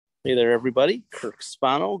Hey there, everybody. Kirk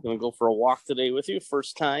Spano. Going to go for a walk today with you.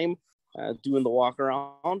 First time doing the walk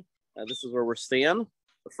around. This is where we're staying,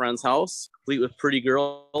 a friend's house, complete with pretty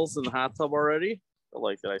girls in the hot tub already. I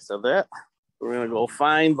like that I said that. We're going to go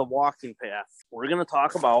find the walking path. We're going to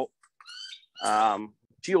talk about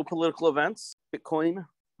geopolitical events, Bitcoin,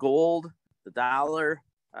 gold, the dollar.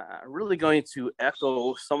 Really going to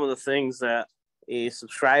echo some of the things that a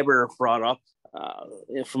subscriber brought up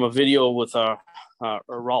from a video with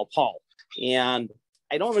Raul Paul. And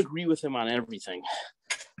I don't agree with him on everything.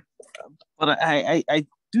 But I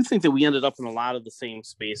do think that we ended up in a lot of the same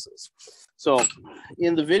spaces. So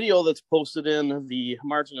in the video that's posted in the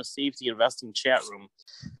Margin of Safety Investing chat room,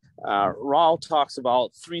 Raul talks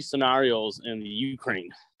about three scenarios in the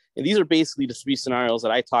Ukraine. And these are basically the three scenarios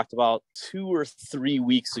that I talked about 2 or 3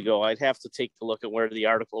 weeks ago. I'd have to take a look at where the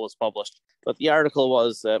article was published. But the article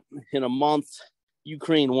was that in a month,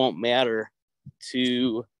 Ukraine won't matter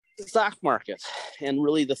to the stock market. And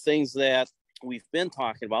really the things that we've been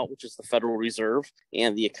talking about, which is the Federal Reserve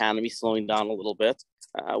and the economy slowing down a little bit,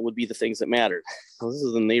 would be the things that mattered. Now, this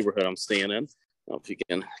is the neighborhood I'm staying in. I don't know if you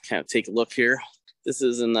can kind of take a look here. This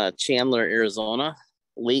is in Chandler, Arizona,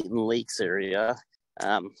 Layton Lakes area.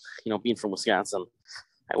 Being from Wisconsin,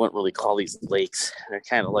 I wouldn't really call these lakes. They're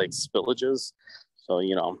kind of like spillages. So,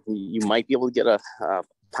 you might be able to get a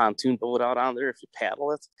pontoon boat out on there if you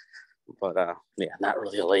paddle it. But, not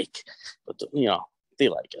really a lake. But, they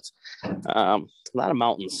like it. A lot of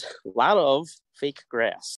mountains, a lot of fake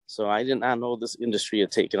grass. So I did not know this industry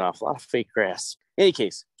had taken off. A lot of fake grass. In any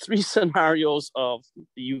case, three scenarios of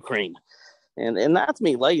the Ukraine. And not to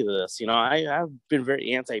make light of this, I've been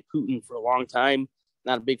very anti-Putin for a long time.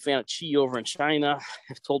 Not a big fan of Xi over in China.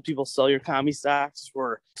 I've told people sell your commie stocks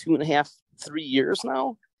for 2.5, 3 years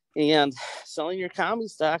now. And selling your commie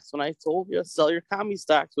stocks, when I told you sell your commie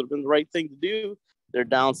stocks would have been the right thing to do. They're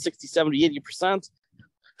down 60, 70, 80%.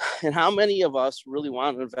 And how many of us really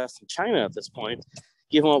want to invest in China at this point,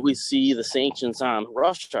 given what we see the sanctions on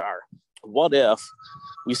Russia are? What if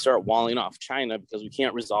we start walling off China because we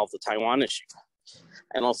can't resolve the Taiwan issue?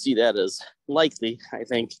 I don't see that as likely. I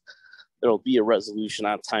think there'll be a resolution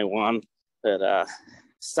on Taiwan that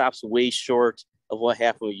stops way short of what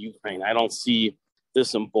happened with Ukraine. I don't see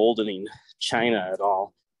this emboldening China at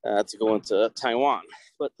all to go into Taiwan.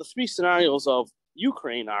 But the three scenarios of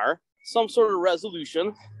Ukraine are some sort of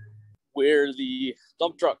resolution where the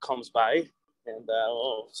dump truck comes by. And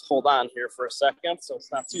let's hold on here for a second so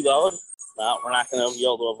it's not too loud. No, we're not going to be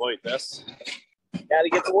able to avoid this. Got to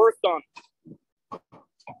get the work done.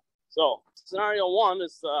 So scenario one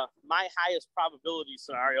is my highest probability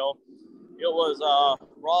scenario. It was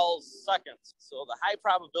Raul's second. So the high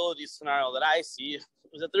probability scenario that I see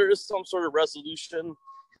is that there is some sort of resolution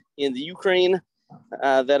in the Ukraine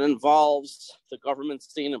that involves the government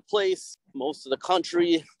staying in place, most of the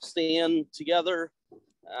country staying together,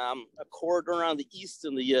 a corridor on the east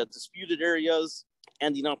in the disputed areas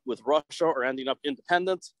ending up with Russia or ending up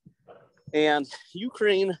independent. And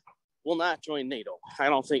Ukraine will not join NATO. I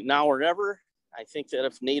don't think now or ever. I think that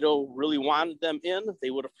if NATO really wanted them in, they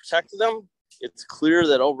would have protected them. It's clear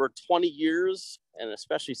that over 20 years, and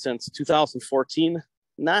especially since 2014,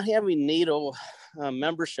 not having NATO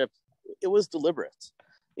membership, it was deliberate. I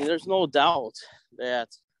mean, there's no doubt that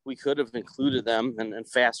we could have included them and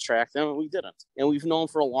fast-tracked them, and we didn't. And we've known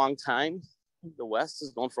for a long time, the West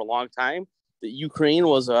has known for a long time, that Ukraine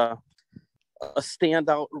was a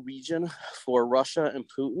standout region for Russia and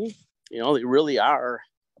Putin. They really are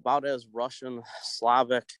about as Russian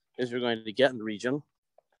Slavic as you're going to get in the region.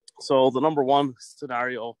 So the number one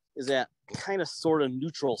scenario is that kind of sort of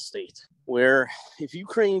neutral state where if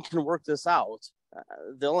Ukraine can work this out,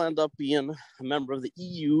 they'll end up being a member of the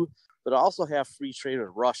EU, but also have free trade with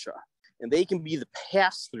Russia. And they can be the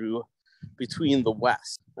pass-through between the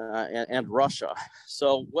West and Russia.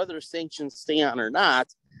 So whether sanctions stay on or not,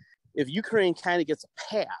 if Ukraine kind of gets a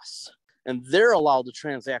pass and they're allowed to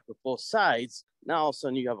transact with both sides, now all of a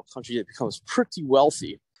sudden you have a country that becomes pretty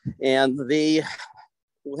wealthy, and they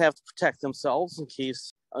will have to protect themselves in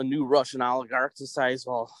case a new Russian oligarch decides,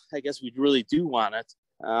 well, I guess we really do want it.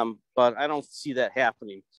 But I don't see that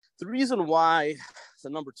happening. The reason why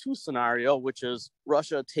the number two scenario, which is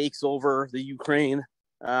Russia takes over the Ukraine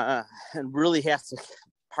and really has to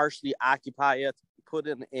partially occupy it, put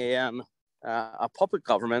in a puppet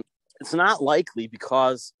government, it's not likely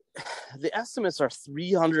because the estimates are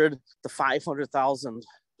 300 to 500,000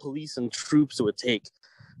 police and troops it would take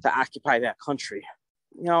to occupy that country.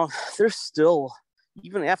 There's still,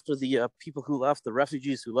 even after the people who left, the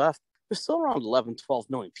refugees who left, there's still around 11, 12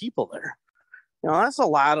 million people there. That's a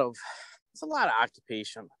lot of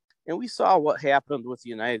occupation. And we saw what happened with the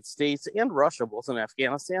United States and Russia, both in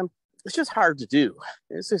Afghanistan. It's just hard to do.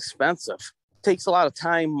 It's expensive. It takes a lot of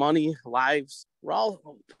time, money, lives. Raul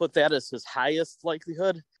put that as his highest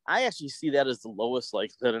likelihood. I actually see that as the lowest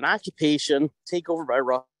likelihood. An occupation, takeover by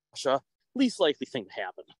Russia, least likely thing to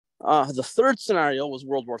happen. The third scenario was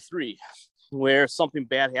World War III, where something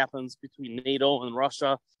bad happens between NATO and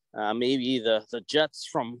Russia. Maybe the jets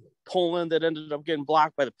from Poland that ended up getting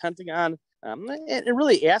blocked by the Pentagon. And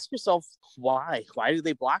really ask yourself, why? Why did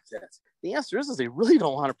they block that? The answer is they really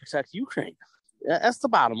don't want to protect Ukraine. That's the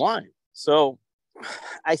bottom line. So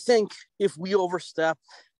I think if we overstep,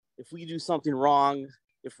 if we do something wrong,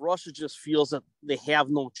 if Russia just feels that they have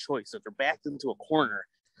no choice, that they're backed into a corner,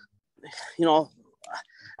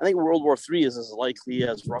 I think World War III is as likely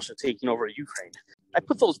as Russia taking over Ukraine. I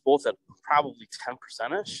put those both at probably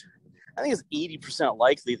 10%-ish. I think it's 80%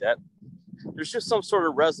 likely that there's just some sort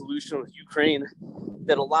of resolution with Ukraine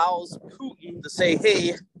that allows Putin to say,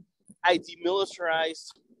 hey, I demilitarized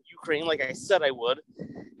Ukraine like I said I would,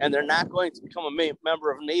 and they're not going to become a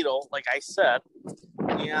member of NATO like I said,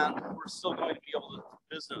 and we're still going to be able to do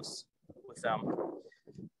business with them.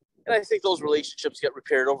 And I think those relationships get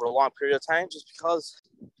repaired over a long period of time just because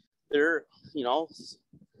they're,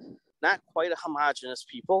 not quite a homogenous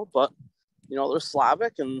people, but, they're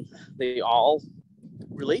Slavic and they all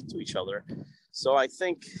relate to each other. So I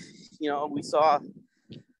think, we saw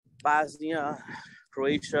Bosnia,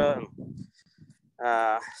 Croatia,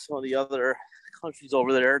 and some of the other countries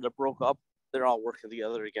over there that broke up, they're all working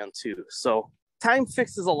together again too. So time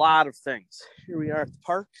fixes a lot of things. Here we are at the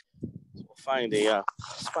park. So we'll find a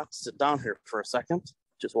spot to sit down here for a second.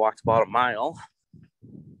 Just walked about a mile.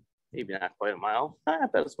 Maybe not quite a mile. I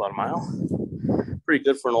bet it's about a mile. Pretty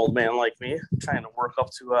good for an old man like me, trying to work up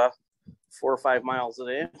to 4 or 5 miles a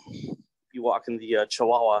day. Be walking the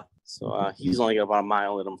Chihuahua. So he's only got about a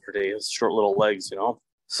mile in him per day. His short little legs,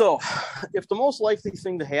 So if the most likely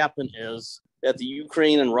thing to happen is that the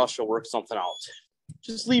Ukraine and Russia work something out,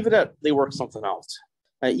 just leave it at they work something out.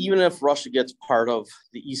 Even if Russia gets part of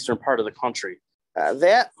the eastern part of the country,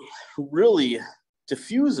 that really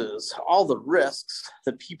diffuses all the risks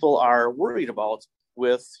that people are worried about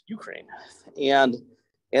with Ukraine. And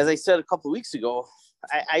as I said a couple of weeks ago,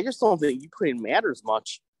 I just don't think Ukraine matters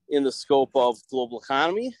much in the scope of global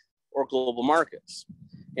economy or global markets.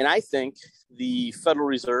 And I think the Federal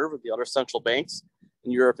Reserve, or the other central banks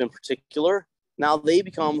in Europe in particular, now they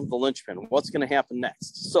become the linchpin. What's going to happen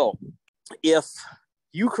next? So if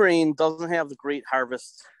Ukraine doesn't have the great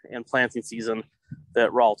harvest and planting season that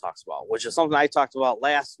Raul talks about, which is something I talked about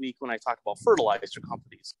last week when I talked about fertilizer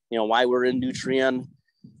companies, why we're in Nutrien.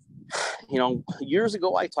 Years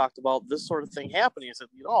ago, I talked about this sort of thing happening. I said,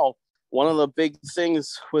 one of the big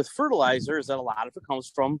things with fertilizer is that a lot of it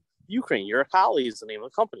comes from Ukraine. Uralkali is the name of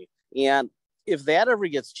the company. And if that ever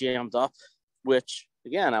gets jammed up, which,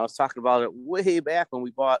 again, I was talking about it way back when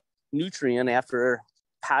we bought Nutrien after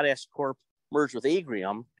Potash Corp merged with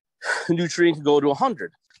Agrium, Nutrien could go to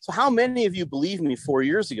 100. So how many of you believe me 4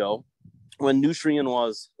 years ago when Nutrien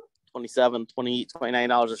was $27, $28,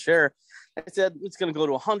 $29 a share, I said it's going to go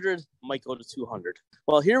to 100, might go to 200.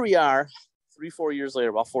 Well, here we are 3-4 years later,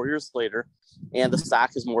 about 4 years later, and the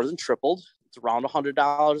stock has more than tripled. It's around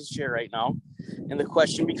 $100 a share right now. And the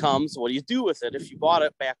question becomes, what do you do with it if you bought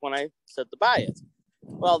it back when I said to buy it?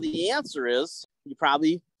 Well, the answer is you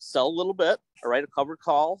probably sell a little bit or write a covered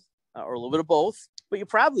call or a little bit of both, but you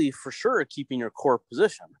probably for sure are keeping your core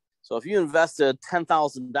position. So if you invested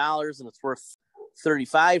 $10,000 and it's worth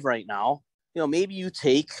 35 right now, maybe you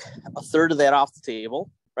take a third of that off the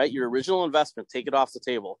table, right? Your original investment, take it off the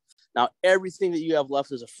table. Now, everything that you have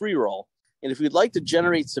left is a free roll. And if you'd like to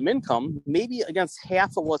generate some income, maybe against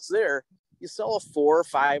half of what's there, you sell a 4,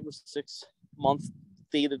 5, or 6 month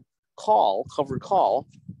dated call, covered call,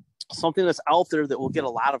 something that's out there that will get a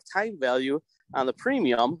lot of time value on the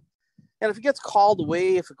premium. And if it gets called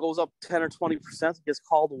away, if it goes up 10 or 20%, it gets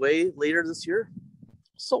called away later this year,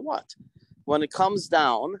 so what? When it comes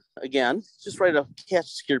down, again, just write a catch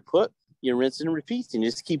secured put, you rinse and repeat, and you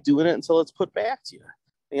just keep doing it until it's put back to you.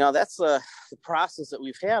 That's the process that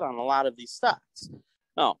we've had on a lot of these stocks.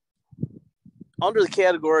 Now, under the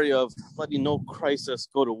category of letting no crisis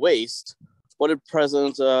go to waste, what did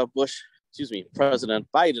President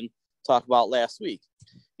Biden talk about last week?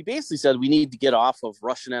 He basically said we need to get off of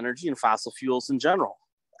Russian energy and fossil fuels in general.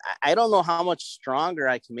 I don't know how much stronger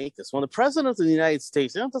I can make this. When the president of the United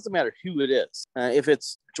States, it doesn't matter who it is. If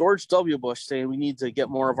it's George W. Bush saying we need to get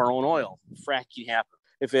more of our own oil, fracking happen.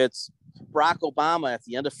 If it's Barack Obama at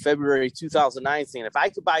the end of February 2009 saying, if I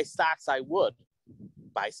could buy stocks, I would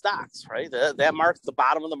buy stocks, right? That marked the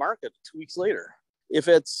bottom of the market 2 weeks later. If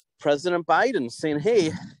it's President Biden saying,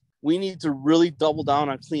 hey, we need to really double down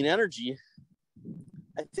on clean energy,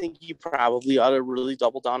 I think you probably ought to really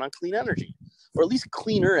double down on clean energy, or at least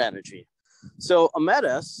cleaner energy. So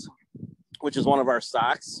Ametis, which is one of our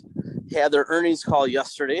stocks, had their earnings call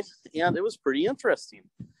yesterday, and it was pretty interesting.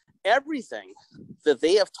 Everything that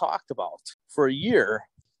they have talked about for a year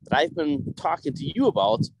that I've been talking to you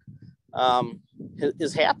about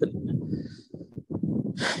is happening.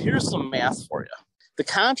 Here's some math for you. The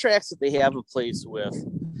contracts that they have in place with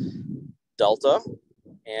Delta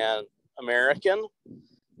and American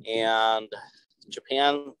and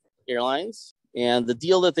Japan Airlines, and the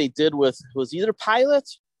deal that they did with was either Pilot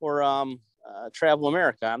or Travel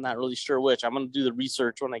America. I'm not really sure which. I'm going to do the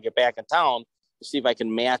research when I get back in town to see if I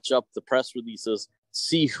can match up the press releases,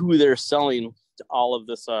 see who they're selling to all of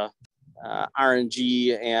this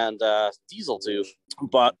RNG and diesel to.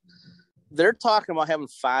 But they're talking about having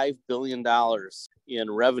 $5 billion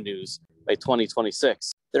in revenues by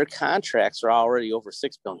 2026. Their contracts are already over $6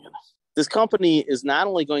 billion. This company is not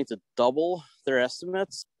only going to double their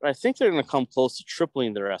estimates, but I think they're going to come close to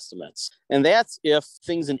tripling their estimates. And that's if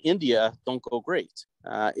things in India don't go great.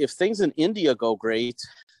 If things in India go great,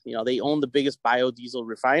 you know, they own the biggest biodiesel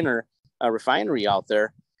refinery out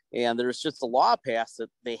there. And there's just a law passed that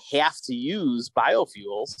they have to use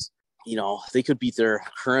biofuels. You know, they could beat their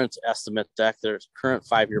current estimate deck, their current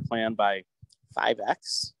 5-year plan by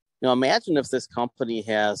 5x. You know, imagine if this company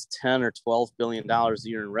has $10 or $12 billion a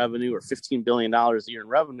year in revenue, or $15 billion a year in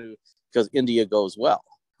revenue because India goes well.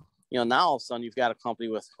 You know, now all of a sudden you've got a company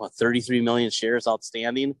with 33 million shares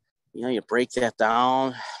outstanding. You know, you break that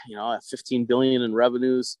down, you know, at 15 billion in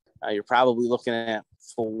revenues, you're probably looking at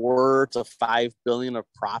 4 to 5 billion of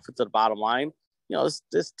profit to the bottom line. You know,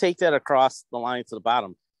 just take that across the line to the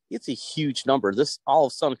bottom. It's a huge number. This all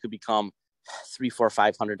of a sudden could become $300,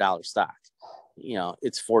 $400, $500 stock. You know,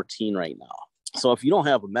 it's 14 right now. So if you don't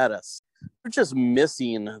have Ametis, you're just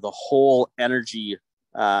missing the whole energy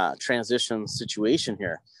transition situation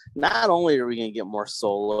here. Not only are we going to get more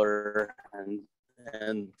solar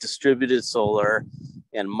and distributed solar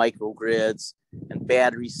and microgrids and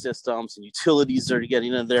battery systems and utilities that are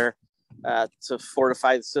getting in there to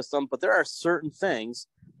fortify the system, but there are certain things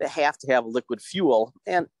that have to have liquid fuel,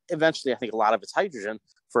 and eventually I think a lot of it's hydrogen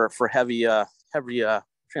for heavy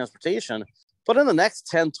transportation. But in the next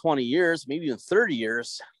 10, 20 years, maybe even 30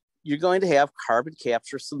 years, you're going to have carbon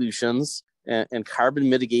capture solutions and carbon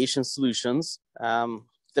mitigation solutions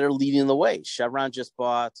that are leading the way. Chevron just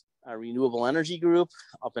bought a renewable energy group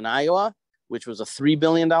up in Iowa, which was a $3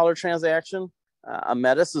 billion transaction.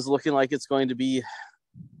 Ametis is looking like it's going to be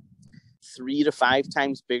 3 to 5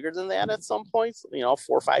 times bigger than that at some point, you know,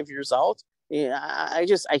 4 or 5 years out. And I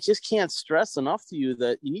just can't stress enough to you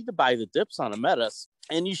that you need to buy the dips on Ametis,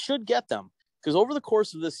 and you should get them. Because over the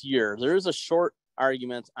course of this year, there is a short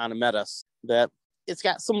argument on Ametis that it's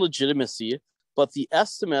got some legitimacy, but the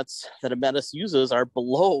estimates that Ametis uses are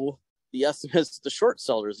below the estimates the short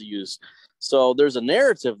sellers use. So there's a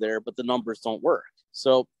narrative there, but the numbers don't work.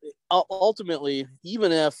 So ultimately,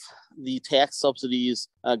 even if the tax subsidies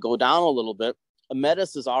go down a little bit,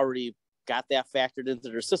 Ametis has already got that factored into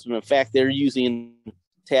their system. In fact, they're using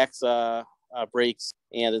tax breaks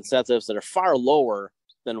and incentives that are far lower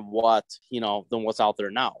than what's out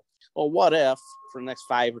there now. Well, what if for the next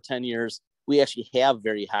 5 or 10 years, we actually have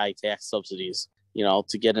very high tax subsidies, you know,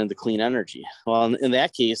 to get into clean energy? Well, in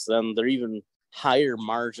that case, then they're even higher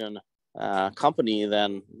margin company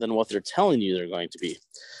than what they're telling you they're going to be.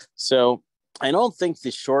 So I don't think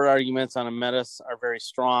the short arguments on Ametis are very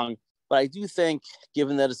strong, but I do think,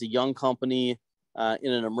 given that it's a young company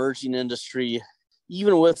in an emerging industry,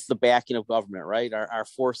 even with the backing of government, right, our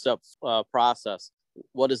 4-step process,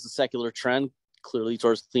 what is the secular trend? Clearly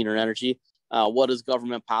towards cleaner energy. What is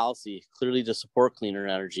government policy? Clearly to support cleaner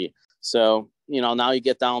energy. So, you know, now you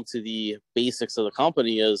get down to the basics of the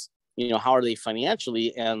company is, you know, how are they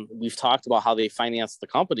financially? And we've talked about how they finance the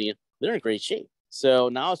company. They're in great shape. So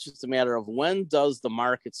now it's just a matter of, when does the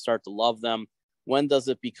market start to love them? When does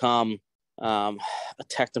it become a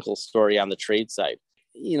technical story on the trade side?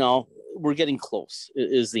 You know, we're getting close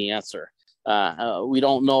is the answer. We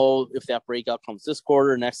don't know if that breakout comes this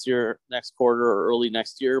quarter, next quarter, or early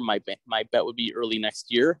next year. My bet would be early next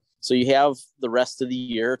year. So you have the rest of the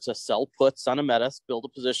year to sell puts on Ametis, build a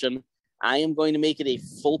position. I am going to make it a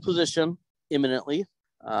full position imminently.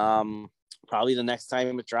 Probably the next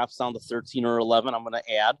time it drops down to 13 or 11, I'm going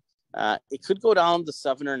to add. It could go down to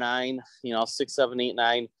 7 or 9, you know, 6, 7, 8,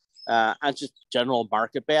 9. On just general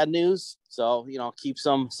market bad news. So, you know, keep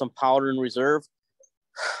some powder in reserve.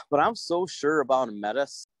 But I'm so sure about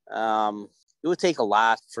Ametis. it would take a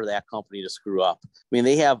lot for that company to screw up. I mean,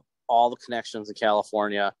 they have all the connections in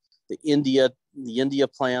California. The India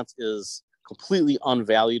plant is completely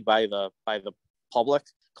unvalued by the public,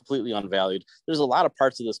 completely unvalued. There's a lot of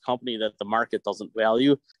parts of this company that the market doesn't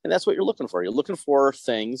value, and that's what you're looking for. You're looking for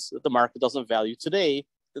things that the market doesn't value today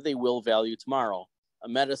that they will value tomorrow.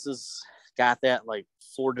 Ametis has got that, like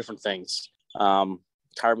 4 different things: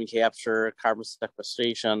 carbon capture, carbon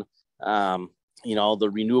sequestration, the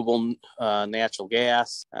renewable natural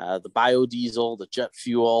gas, the biodiesel, the jet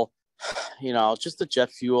fuel. Just the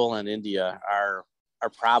jet fuel in India are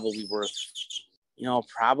probably worth,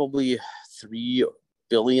 probably 3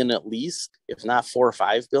 billion at least, if not 4 or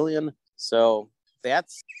 5 billion. So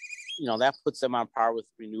that's, that puts them on par with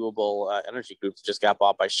renewable energy groups that just got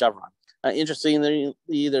bought by Chevron. Interestingly,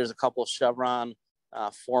 there's a couple of Chevron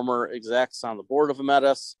former execs on the board of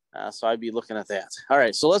Ametis. So I'd be looking at that. All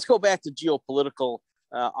right, so let's go back to geopolitical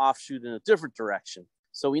offshoot in a different direction.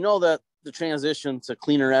 So we know that the transition to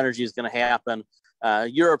cleaner energy is going to happen.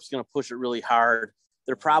 Europe's going to push it really hard.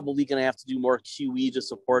 They're probably going to have to do more QE to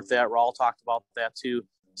support that. Raul talked about that too.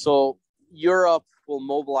 So Europe will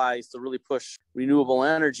mobilize to really push renewable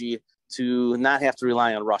energy to not have to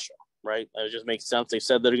rely on Russia, right? It just makes sense. They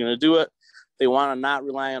said they're going to do it. They want to not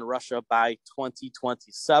rely on Russia by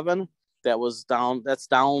 2027. That's down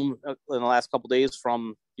in the last couple of days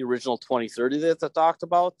from the original 2030 that they talked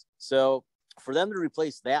about. So for them to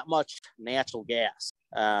replace that much natural gas,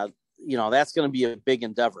 that's going to be a big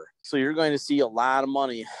endeavor. So you're going to see a lot of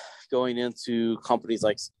money going into companies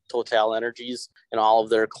like Total Energies and all of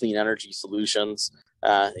their clean energy solutions.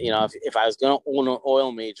 If I was going to own an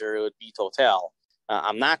oil major, it would be Total.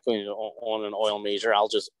 I'm not going to own an oil major. I'll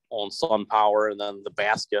just own SunPower and then the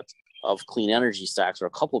basket of clean energy stocks, or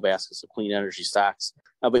a couple of baskets of clean energy stocks.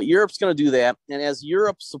 But Europe's going to do that. And as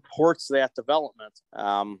Europe supports that development,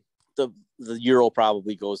 the euro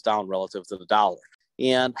probably goes down relative to the dollar.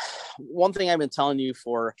 And one thing I've been telling you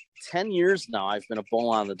for 10 years now, I've been a bull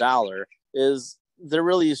on the dollar, is there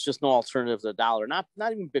really is just no alternative to the dollar, not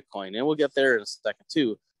even Bitcoin. And we'll get there in a second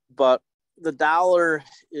too. But the dollar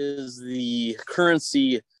is the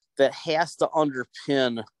currency that has to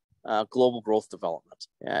underpin global growth development.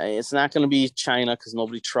 It's not going to be China because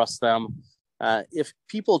nobody trusts them. If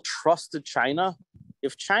people trusted China,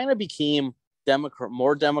 if China became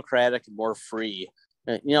more democratic and more free,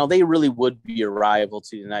 they really would be a rival to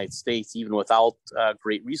the United States, even without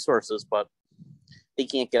great resources, but they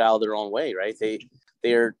can't get out of their own way, right?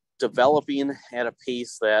 They're developing at a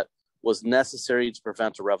pace that was necessary to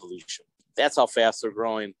prevent a revolution. That's how fast they're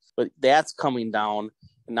growing, but that's coming down,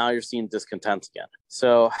 and now you're seeing discontent again.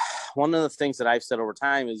 So one of the things that I've said over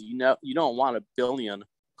time is, you don't want 1 billion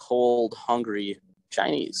cold, hungry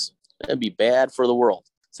Chinese. That'd be bad for the world.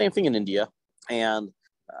 Same thing in India. And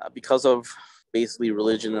because of basically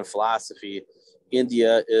religion and philosophy,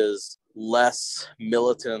 India is less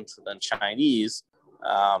militant than Chinese.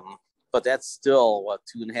 But that's still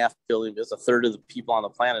 2.5 billion. That's a third of the people on the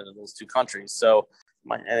planet in those two countries. So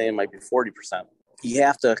I think it might be 40%. You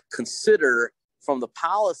have to consider from the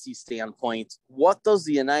policy standpoint, what does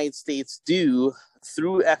the United States do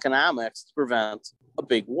through economics to prevent a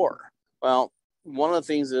big war? Well, one of the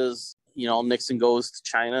things is, Nixon goes to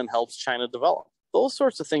China and helps China develop. Those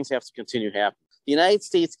sorts of things have to continue to happen. The United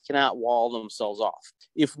States cannot wall themselves off.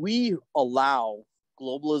 If we allow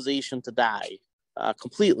globalization to die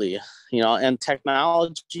completely, and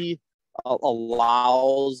technology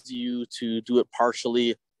allows you to do it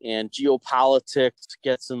partially, and geopolitics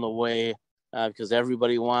gets in the way because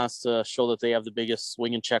everybody wants to show that they have the biggest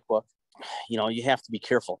swinging checkbook, you have to be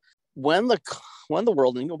careful. When the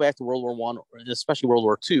world, and you go back to World War I, especially World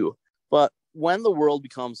War II, but when the world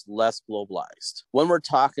becomes less globalized, when we're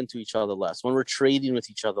talking to each other less, when we're trading with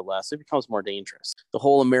each other less, it becomes more dangerous. The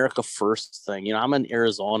whole America First thing, I'm in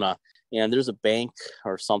Arizona, and there's a bank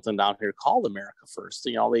or something down here called America First.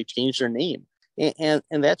 They changed their name. And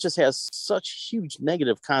that just has such huge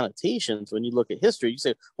negative connotations. When you look at history, you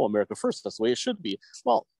say, well, America First, that's the way it should be.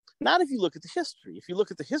 Well, not if you look at the history. If you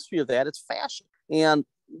look at the history of that, it's fashion. And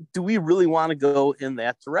do we really want to go in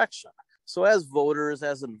that direction? So as voters,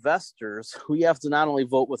 as investors, we have to not only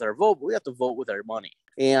vote with our vote, but we have to vote with our money.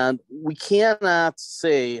 And we cannot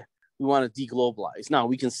say we want to deglobalize. Now,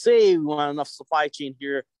 we can say we want enough supply chain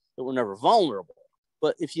here that we're never vulnerable.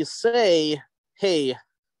 But if you say, hey,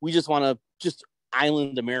 we just want to just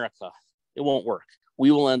island America, it won't work.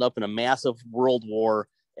 We will end up in a massive world war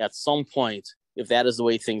at some point if that is the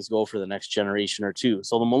way things go for the next generation or two.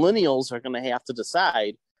 So the millennials are going to have to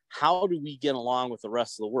decide, how do we get along with the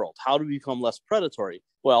rest of the world? How do we become less predatory?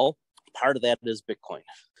 Well, part of that is Bitcoin.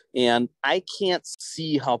 And I can't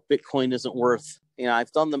see how Bitcoin isn't worth,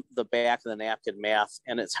 I've done the back of the napkin math,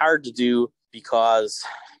 and it's hard to do because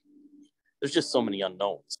there's just so many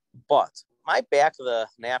unknowns. But my back of the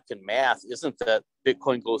napkin math isn't that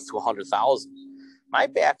Bitcoin goes to 100,000. My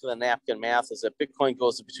back of the napkin math is that Bitcoin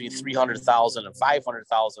goes to between 300,000 and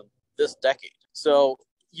 500,000 this decade. So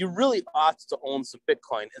you really ought to own some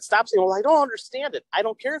Bitcoin and stop saying, well, I don't understand it. I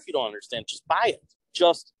don't care if you don't understand. Just buy it.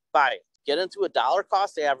 Just buy it. Get into a dollar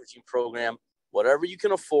cost averaging program, whatever you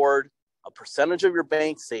can afford, a percentage of your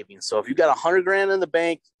bank savings. So if you got 100 grand in the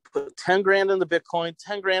bank, put 10 grand in the Bitcoin,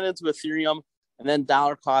 10 grand into Ethereum, and then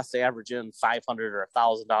dollar cost average in $500 or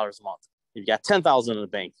 $1,000 a month. You got 10,000 in the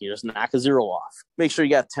bank. You just knock a zero off. Make sure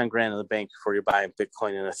you got 10 grand in the bank before you're buying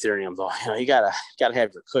Bitcoin and Ethereum, though. You gotta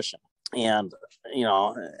have your cushion. And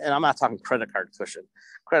and I'm not talking credit card cushion.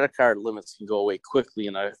 Credit card limits can go away quickly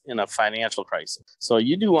in a financial crisis. So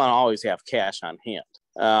you do want to always have cash on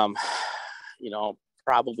hand.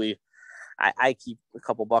 Probably I keep a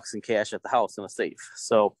couple bucks in cash at the house in a safe.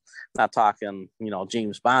 So not talking,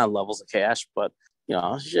 James Bond levels of cash, but you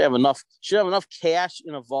should have enough cash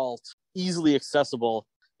in a vault, easily accessible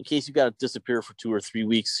in case you got to disappear for 2 or 3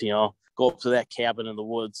 weeks. Go up to that cabin in the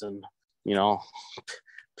woods and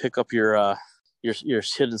pick up your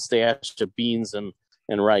hidden stash of beans and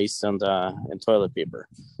rice and toilet paper.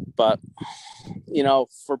 But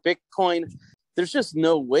for Bitcoin, there's just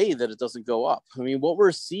no way that it doesn't go up. I mean, what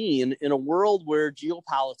we're seeing in a world where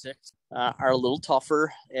geopolitics are a little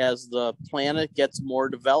tougher as the planet gets more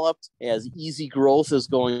developed, as easy growth is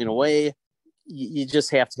going away, you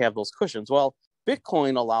just have to have those cushions. Well,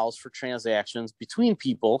 Bitcoin allows for transactions between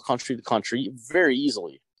people, country to country, very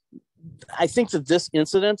easily. I think that this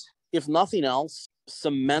incident, if nothing else,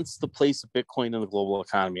 cements the place of Bitcoin in the global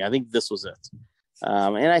economy. I think this was it.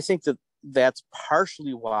 And I think that that's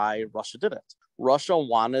partially why Russia did it. Russia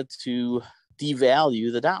wanted to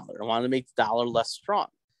devalue the dollar, wanted to make the dollar less strong.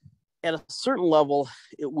 At a certain level,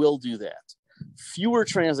 it will do that. Fewer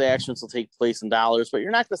transactions will take place in dollars, but you're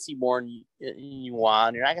not going to see more in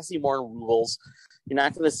yuan. You're not going to see more in rubles. You're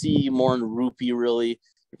not going to see more in rupee, really.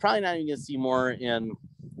 You're probably not even going to see more in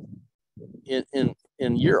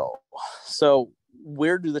euro. So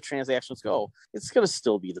where do the transactions go? It's going to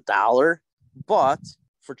still be the dollar, but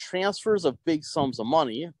for transfers of big sums of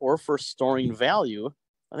money or for storing value,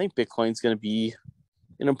 I think Bitcoin's going to be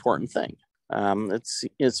an important thing.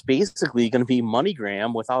 It's basically going to be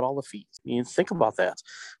MoneyGram without all the fees. Think about that.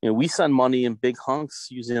 We send money in big hunks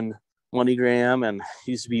using MoneyGram, and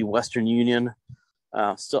used to be Western Union.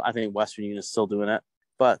 Still, I think Western Union is still doing it,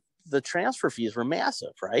 but the transfer fees were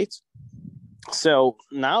massive, right? So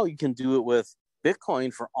now you can do it with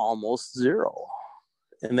Bitcoin for almost zero,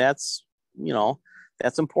 and that's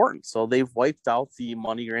important. So they've wiped out the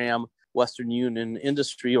MoneyGram Western Union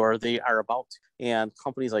industry, or they are about to. And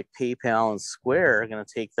companies like PayPal and Square are going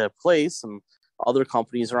to take their place, and other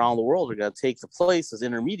companies around the world are going to take the place as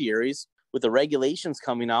intermediaries, with the regulations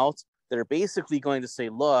coming out that are basically going to say,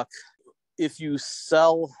 look, if you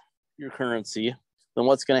sell your currency, then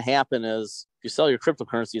what's going to happen is if you sell your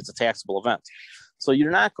cryptocurrency, it's a taxable event. So you're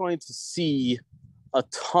not going to see a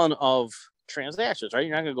ton of transactions, right?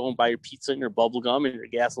 You're not going to go and buy your pizza and your bubble gum and your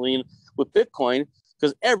gasoline with Bitcoin,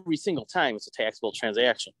 because every single time it's a taxable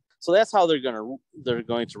transaction. So that's how they're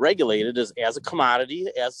going to regulate it, is as a commodity,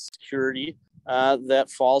 as a security that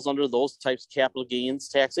falls under those types of capital gains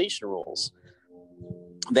taxation rules.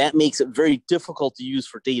 That makes it very difficult to use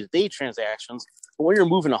for day-to-day transactions. But when you're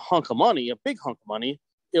moving a hunk of money, a big hunk of money,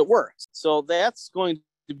 it works. So that's going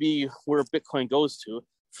to be where Bitcoin goes to.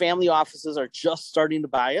 Family offices are just starting to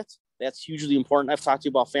buy it. That's hugely important. I've talked to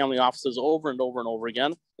you about family offices over and over and over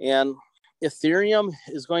again. And Ethereum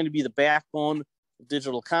is going to be the backbone of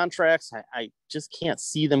digital contracts. I just can't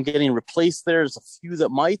see them getting replaced there. There's a few that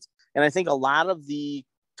might. And I think a lot of the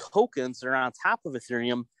tokens that are on top of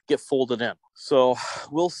Ethereum get folded in. So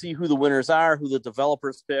we'll see who the winners are, who the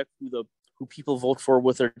developers pick, who people vote for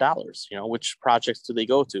with their dollars. Which projects do they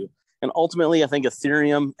go to? And ultimately, I think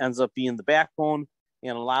Ethereum ends up being the backbone,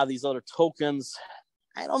 and a lot of these other tokens,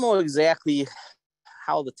 I don't know exactly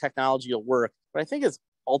how the technology will work, but I think it's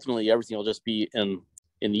ultimately everything will just be in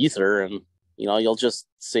ether, and you'll just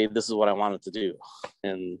say, this is what I want it to do,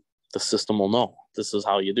 and the system will know this is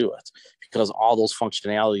how you do it, because all those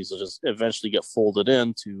functionalities will just eventually get folded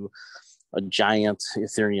into a giant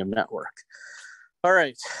Ethereum network. All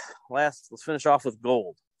right, let's finish off with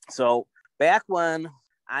gold. So back when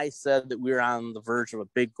I said that we were on the verge of a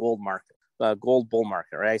big gold bull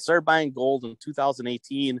market, right? I started buying gold in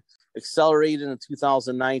 2018, accelerated in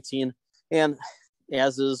 2019, and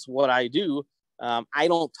as is what I do, I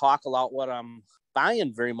don't talk a lot what I'm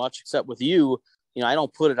buying very much except with you. I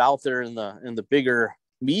don't put it out there in the bigger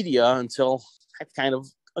media until I've kind of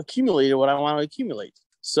accumulated what I want to accumulate.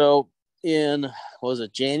 So in,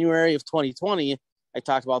 January of 2020, I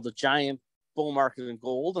talked about the giant bull market in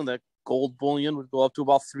gold, and that gold bullion would go up to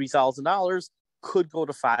about $3,000, could go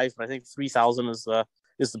to $5,000, but I think $3,000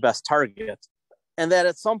 is the best target. And that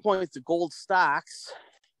at some point the gold stocks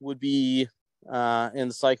would be in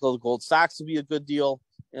the cycle, the gold stocks would be a good deal.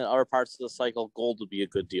 In other parts of the cycle, gold would be a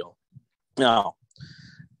good deal. Now,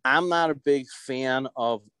 I'm not a big fan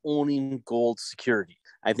of owning gold security.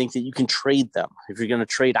 I think that you can trade them. If you're going to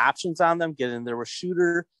trade options on them, get in there with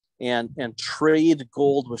Shooter and trade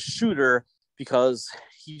gold with Shooter, because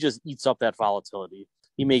he just eats up that volatility.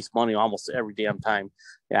 He makes money almost every damn time.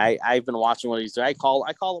 I've been watching what he's doing. I called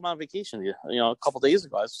him on vacation, a couple of days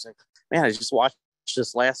ago. I was just like, man, I just watched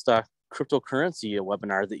this last cryptocurrency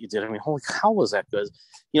webinar that you did. I mean, holy cow, was that good?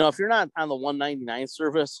 If you're not on the $1.99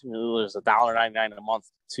 service, there's $1.99 a month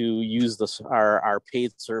to use our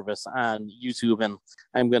paid service on YouTube, and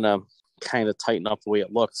I'm gonna kind of tighten up the way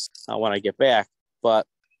it looks when I get back. But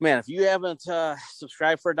man, if you haven't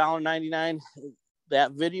subscribed for $1.99,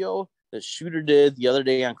 that video that Shooter did the other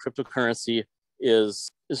day on cryptocurrency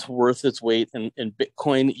is worth its weight in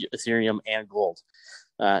Bitcoin, Ethereum, and gold.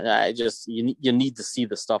 You need to see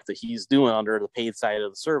the stuff that he's doing under the paid side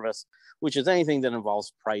of the service, which is anything that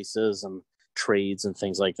involves prices and trades and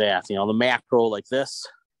things like that. The macro like this,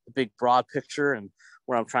 the big broad picture, and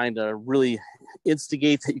where I'm trying to really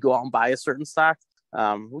instigate that you go out and buy a certain stock.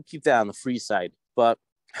 We'll keep that on the free side. But,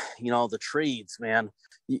 the trades, man,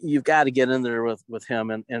 you've got to get in there with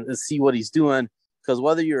him and see what he's doing. Because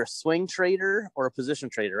whether you're a swing trader or a position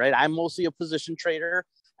trader, right? I'm mostly a position trader.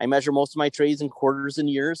 I measure most of my trades in quarters and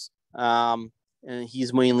years. And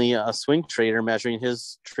he's mainly a swing trader, measuring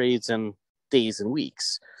his trades in days and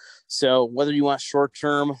weeks. So whether you want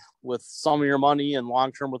short-term with some of your money and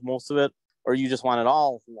long-term with most of it, or you just want it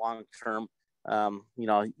all long-term,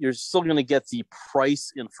 you're still going to get the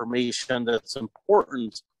price information that's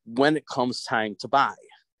important when it comes time to buy,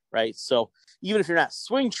 right? So even if you're not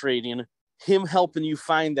swing trading, him helping you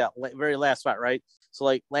find that very last spot, right? So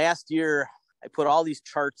like last year, I put all these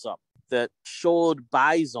charts up that showed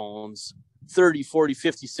buy zones 30, 40,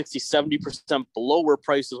 50, 60, 70% below where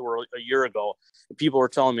prices were a year ago. And people were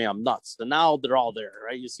telling me I'm nuts. And now they're all there,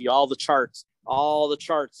 right? You see all the charts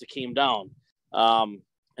that came down.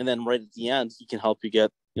 And then right at the end, he can help you get,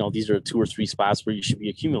 these are 2 or 3 spots where you should be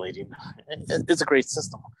accumulating. It's a great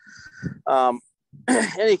system. In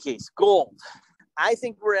any case, gold. I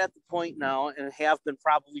think we're at the point now, and have been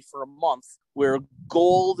probably for a month, where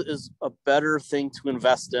gold is a better thing to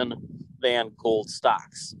invest in than gold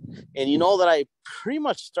stocks. And that I pretty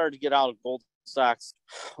much started to get out of gold stocks,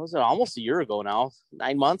 was it almost a year ago now,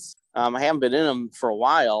 9 months? I haven't been in them for a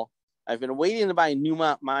while. I've been waiting to buy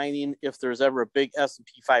Newmont Mining if there's ever a big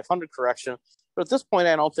S&P 500 correction. But at this point,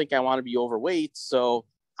 I don't think I want to be overweight. So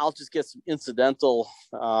I'll just get some incidental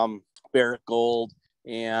Barrick Gold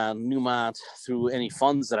and Newmont through any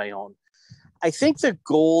funds that I own. I think that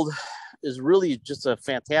gold is really just a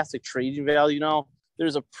fantastic trading value now.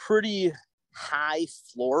 There's a pretty high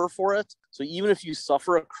floor for it. So even if you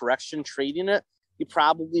suffer a correction trading it, you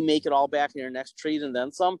probably make it all back in your next trade and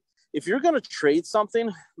then some. If you're going to trade something,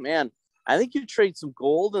 man, I think you trade some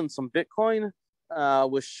gold and some Bitcoin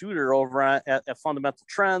with Shooter over at Fundamental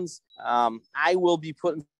Trends. I will be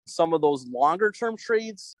putting some of those longer term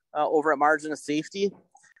trades over at Margin of Safety.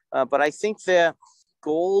 But I think that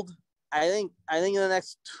gold, I think in the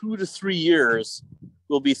next 2 to 3 years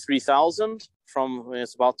will be 3,000 from,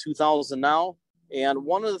 it's about 2,000 now. And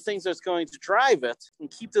one of the things that's going to drive it, and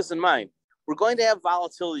keep this in mind, we're going to have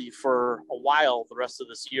volatility for a while the rest of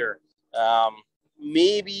this year.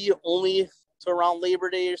 Maybe only to around Labor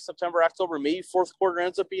Day or September, October, maybe fourth quarter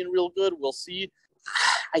ends up being real good. We'll see.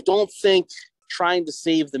 I don't think trying to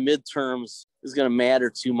save the midterms is going to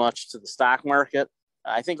matter too much to the stock market.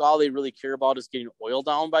 I think all they really care about is getting oil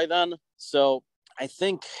down by then. So I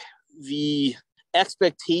think the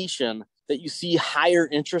expectation that you see higher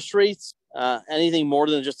interest rates, anything more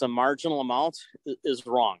than just a marginal amount, is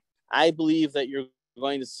wrong. I believe that you're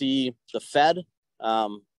going to see the Fed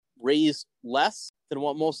raise less than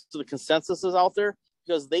what most of the consensus is out there,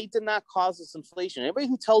 because they did not cause this inflation. Anybody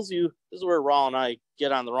who tells you, this is where Raul and I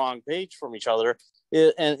get on the wrong page from each other,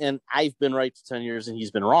 and I've been right for 10 years and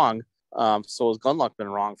he's been wrong. So has Gunluck been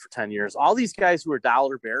wrong for 10 years. All these guys who are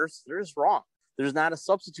dollar bears, they're just wrong. There's not a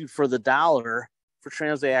substitute for the dollar for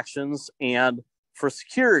transactions and for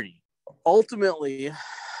security. Ultimately,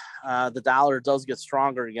 the dollar does get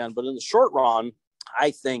stronger again, but in the short run,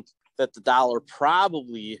 I think that the dollar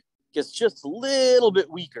probably gets just a little bit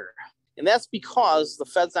weaker. And that's because the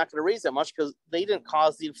Fed's not going to raise that much because they didn't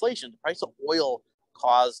cause the inflation. The price of oil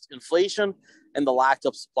caused inflation and the locked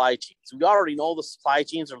up supply chains. We already know the supply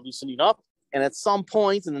chains are loosening up. And at some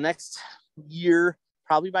point in the next year,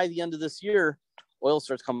 probably by the end of this year, oil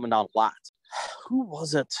starts coming down a lot. Who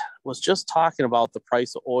was just talking about the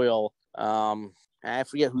price of oil. I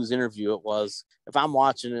forget whose interview it was. If I'm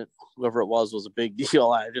watching it, whoever it was a big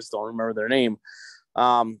deal. I just don't remember their name.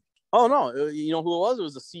 Oh, no, you know who it was? It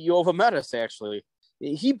was the CEO of Ametis, actually.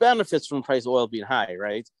 He benefits from the price of oil being high,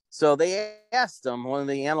 right? So they asked him, one of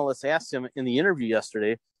the analysts asked him in the interview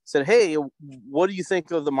yesterday, said, hey, what do you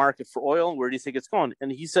think of the market for oil? Where do you think it's going?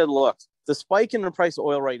 And he said, look, the spike in the price of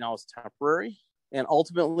oil right now is temporary. And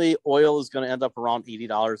ultimately, oil is going to end up around $80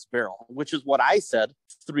 a barrel, which is what I said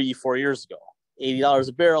 3-4 years ago. $80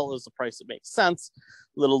 a barrel is the price that makes sense,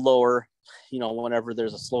 a little lower, whenever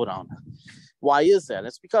there's a slowdown. Why is that?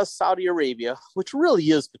 It's because Saudi Arabia, which really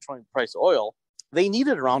is controlling the price of oil, they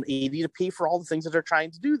needed around 80 to pay for all the things that they're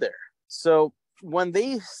trying to do there. So when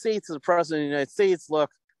they say to the president of the United States,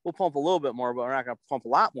 look, we'll pump a little bit more, but we're not going to pump a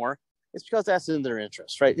lot more, it's because that's in their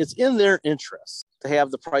interest, right? It's in their interest to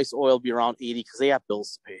have the price of oil be around 80 because they have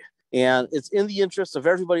bills to pay. And it's in the interest of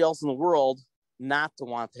everybody else in the world not to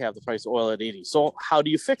want to have the price of oil at 80. So how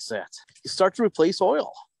do you fix that? You start to replace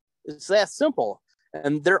oil. It's that simple.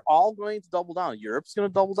 And they're all going to double down. Europe's going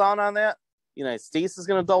to double down on that. The United States is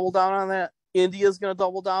going to double down on that. India is going to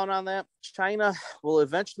double down on that. China will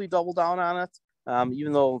eventually double down on it,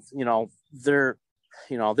 even though, they're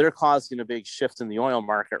causing a big shift in the oil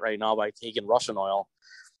market right now by taking Russian oil.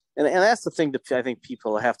 And that's the thing that I think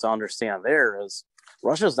people have to understand there is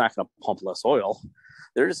Russia's not going to pump less oil.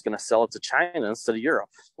 They're just going to sell it to China instead of Europe.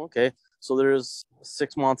 Okay, so there's a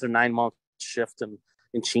 6-month or 9-month shift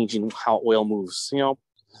in changing how oil moves.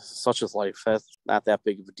 Such is life. That's not that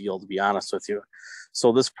big of a deal, to be honest with you.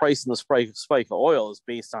 So this price and the spike of oil is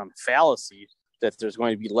based on fallacy that there's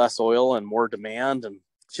going to be less oil and more demand, and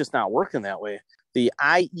it's just not working that way. The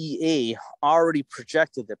IEA already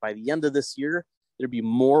projected that by the end of this year, there'd be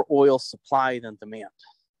more oil supply than demand.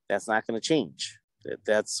 That's not going to change.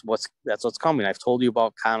 That's what's coming. I've told you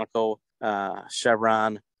about Conoco,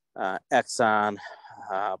 Chevron, Exxon,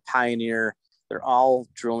 Pioneer. They're all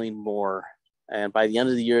drilling more. And by the end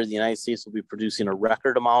of the year, the United States will be producing a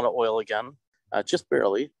record amount of oil again, just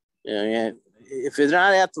barely. And if they're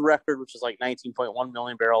not at the record, which is like 19.1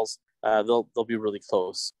 million barrels, they'll be really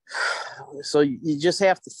close. So you just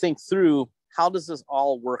have to think through, how does this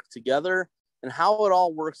all work together? And how it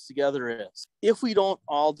all works together is, if we don't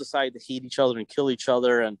all decide to hate each other and kill each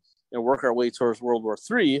other and work our way towards World War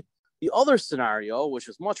III, the other scenario, which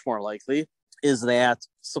is much more likely, is that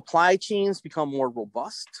supply chains become more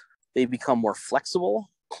robust. They become more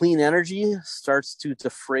flexible. Clean energy starts to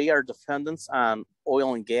defray our dependence on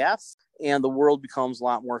oil and gas, and the world becomes a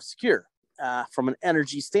lot more secure from an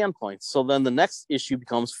energy standpoint. So then the next issue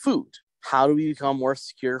becomes food. How do we become more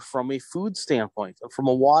secure from a food standpoint, from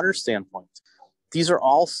a water standpoint? These are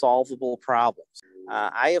all solvable problems.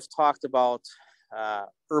 I have talked about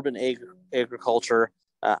urban agriculture,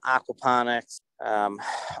 aquaponics,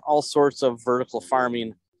 all sorts of vertical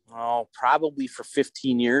farming, probably for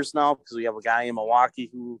 15 years now, because we have a guy in Milwaukee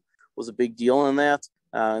who was a big deal in that.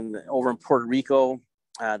 And over in Puerto Rico,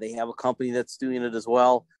 they have a company that's doing it as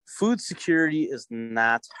well. Food security is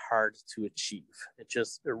not hard to achieve. It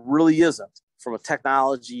really isn't, from a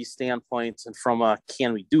technology standpoint and from a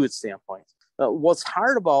can we do it standpoint. What's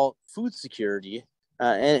hard about food security,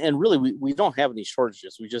 and really we don't have any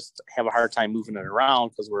shortages. We just have a hard time moving it around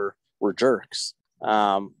because we're jerks.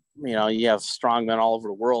 You have strong men all over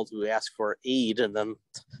the world who ask for aid and then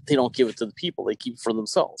they don't give it to the people. They keep it for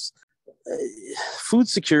themselves. Food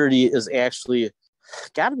security is actually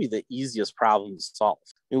got to be the easiest problem to solve.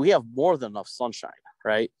 We have more than enough sunshine,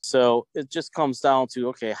 right? So it just comes down to,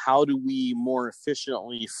 okay, how do we more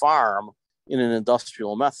efficiently farm in an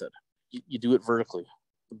industrial method? You do it vertically.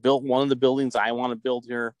 Built one of the buildings I want to build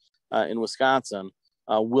here in Wisconsin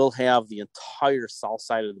will have the entire south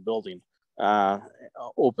side of the building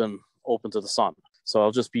open to the sun. So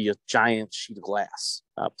it'll just be a giant sheet of glass,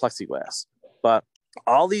 plexiglass. But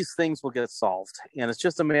all these things will get solved. And it's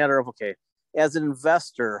just a matter of, okay, as an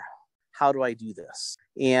investor, how do I do this?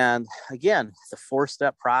 And again, the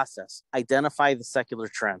 4-step process. Identify the secular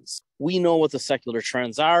trends. We know what the secular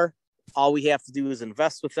trends are. All we have to do is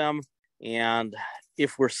invest with them. And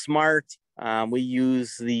if we're smart, we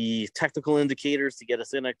use the technical indicators to get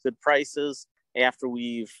us in at good prices after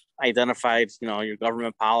we've identified, your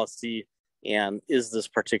government policy and is this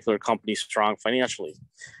particular company strong financially.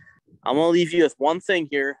 I'm going to leave you with one thing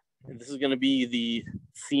here. and this is going to be the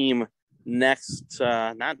theme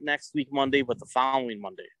not next week Monday, but the following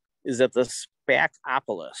Monday, is that the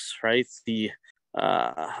SPACopolis, right? The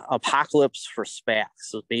apocalypse for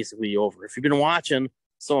SPACs is basically over. If you've been watching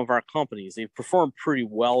some of our companies, they've performed pretty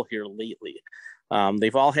well here lately.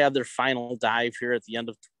 They've all had their final dive here at the end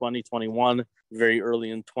of 2021, very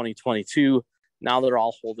early in 2022. Now they're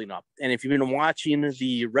all holding up. And if you've been watching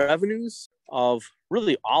the revenues of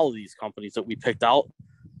really all of these companies that we picked out,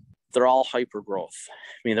 they're all hyper growth.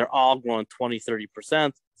 I mean, they're all growing 20,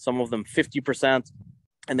 30%, some of them 50%,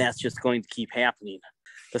 and that's just going to keep happening.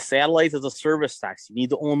 The satellite of the service stocks, you need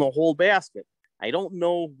to own the whole basket. I don't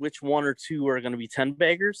know which one or two are going to be 10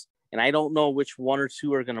 baggers, and I don't know which one or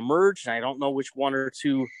two are going to merge, and I don't know which one or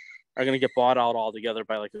two are going to get bought out altogether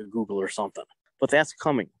by like a Google or something. But that's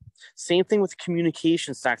coming. Same thing with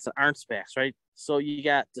communication stocks that aren't SPACs, right? So you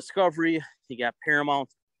got Discovery, you got Paramount,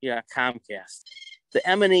 you got Comcast. The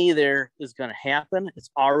M&A there is going to happen. It's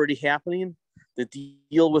already happening. The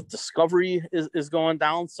deal with Discovery is going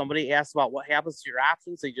down. Somebody asked about what happens to your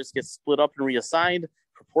options. They just get split up and reassigned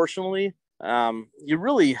proportionally. You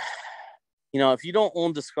really, if you don't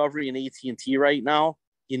own Discovery and AT&T right now,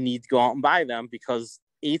 you need to go out and buy them, because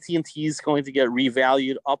AT&T is going to get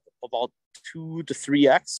revalued up about 2 to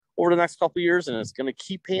 3x over the next couple of years, and it's going to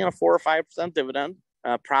keep paying a 4 or 5% dividend.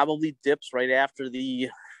 Probably dips right after the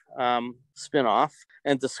spinoff.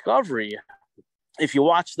 And Discovery, if you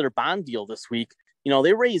watch their bond deal this week,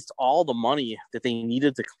 they raised all the money that they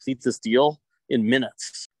needed to complete this deal in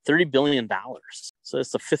minutes, $30 billion. So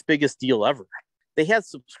it's the 5th biggest deal ever. They had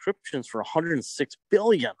subscriptions for $106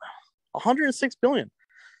 billion.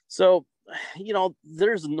 So,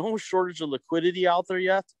 there's no shortage of liquidity out there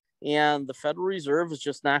yet. And the Federal Reserve is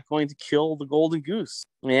just not going to kill the golden goose.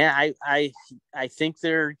 Yeah, I think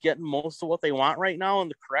they're getting most of what they want right now in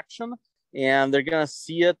the correction, and they're going to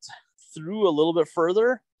see it through a little bit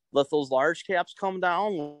further. Let those large caps come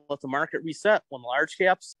down. Let the market reset when the large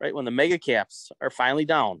caps, right, when the mega caps are finally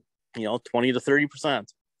down, 20 to 30%.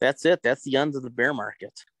 That's it. That's the end of the bear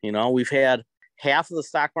market. We've had half of the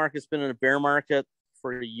stock market's been in a bear market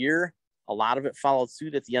for a year. A lot of it followed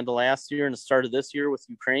suit at the end of last year and the start of this year with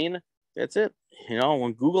Ukraine. That's it.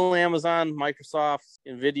 When Google, Amazon, Microsoft,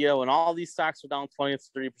 Nvidia, and all these stocks are down 20 to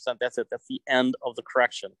 30%, that's it. That's the end of the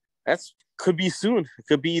correction. That's could be soon. It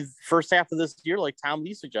could be the first half of this year, like Tom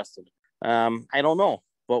Lee suggested. I don't know,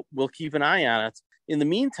 but we'll keep an eye on it. In the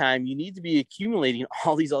meantime, you need to be accumulating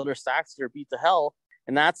all these other stocks that are beat to hell,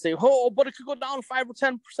 and not say, but it could go down 5 or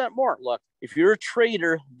 10% more. Look, if you're a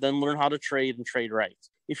trader, then learn how to trade and trade right.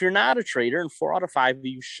 If you're not a trader, and 4 out of 5 of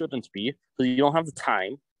you shouldn't be, because you don't have the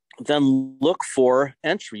time, then look for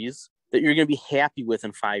entries that you're going to be happy with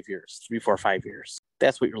in 5 years, 3, 4, 5 years.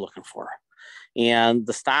 That's what you're looking for. And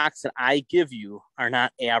the stocks that I give you are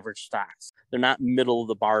not average stocks. They're not middle of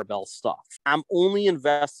the barbell stuff. I'm only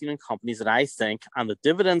investing in companies that I think on the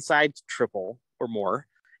dividend side triple or more,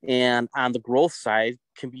 and on the growth side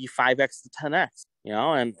can be 5x to 10x.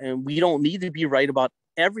 And we don't need to be right about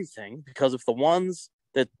everything, because if the ones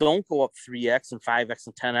that don't go up 3x and 5x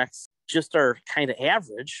and 10x just are kind of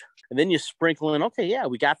average, and then you sprinkle in, okay, yeah,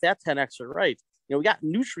 we got that 10x right. We got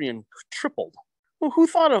Nutrien tripled. Well, who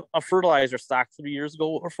thought a fertilizer stock 3 years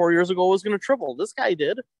ago or 4 years ago was going to triple? This guy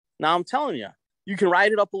did. Now I'm telling you, you can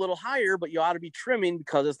ride it up a little higher, but you ought to be trimming,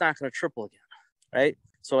 because it's not going to triple again, right?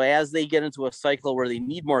 So as they get into a cycle where they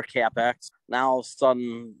need more CapEx, now all of a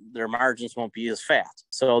sudden their margins won't be as fat.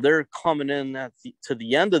 So they're coming in to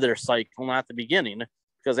the end of their cycle, not the beginning,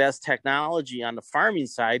 because as technology on the farming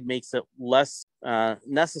side makes it less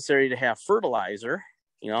necessary to have fertilizer,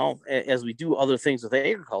 as we do other things with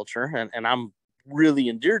agriculture, and I'm really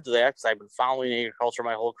endeared to that because I've been following agriculture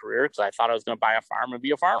my whole career, because I thought I was going to buy a farm and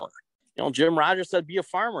be a farmer. Jim Rogers said, be a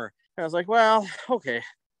farmer. And I was like, well, okay,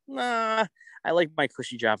 nah, I like my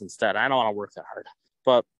cushy job instead. I don't want to work that hard.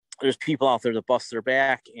 But there's people out there that bust their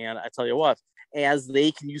back. And I tell you what, as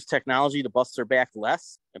they can use technology to bust their back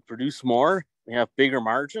less and produce more, they have bigger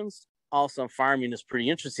margins. Also, farming is pretty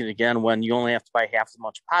interesting again when you only have to buy half as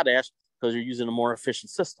much potash because you're using a more efficient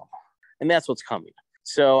system. And that's what's coming.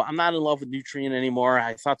 So I'm not in love with Nutrien anymore.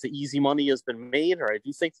 I thought the easy money has been made, or I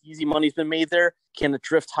do think the easy money's been made there. Can it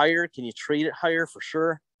drift higher? Can you trade it higher? For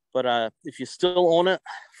sure. But if you still own it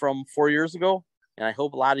from 4 years ago, and I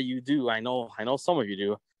hope a lot of you do, I know some of you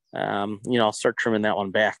do, start trimming that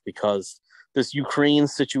one back, because this Ukraine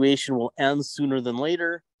situation will end sooner than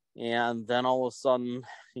later. And then all of a sudden,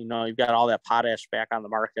 you've got all that potash back on the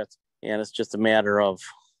market, and it's just a matter of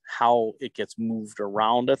how it gets moved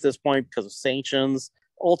around at this point because of sanctions.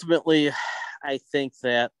 Ultimately, I think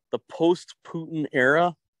that the post-Putin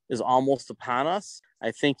era is almost upon us.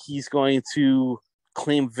 I think he's going to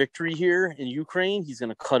claim victory here in Ukraine. He's going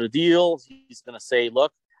to cut a deal. He's going to say,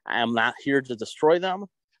 look, I am not here to destroy them.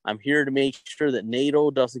 I'm here to make sure that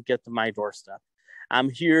NATO doesn't get to my doorstep. I'm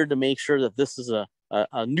here to make sure that this is a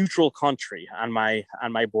neutral country on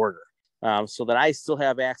my border, so that I still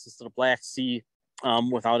have access to the Black Sea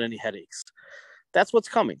without any headaches. That's what's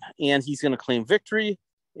coming. And he's going to claim victory,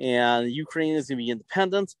 and Ukraine is going to be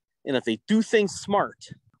independent. And if they do things smart,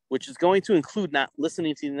 which is going to include not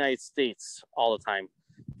listening to the United States all the time,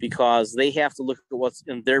 because they have to look at what's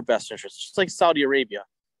in their best interest, just like Saudi Arabia.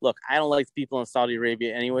 Look, I don't like the people in Saudi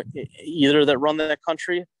Arabia anyway, either, that run that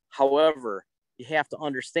country. However, you have to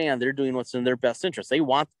understand they're doing what's in their best interest. They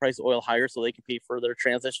want the price of oil higher so they can pay for their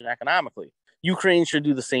transition economically. Ukraine should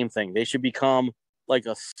do the same thing. They should become like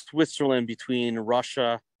a Switzerland between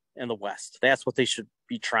Russia and the West. That's what they should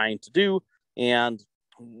be trying to do. And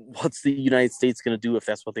what's the United States going to do if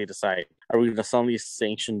that's what they decide? Are we going to suddenly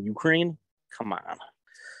sanction Ukraine? Come on.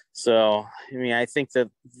 So, I mean, I think that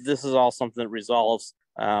this is all something that resolves.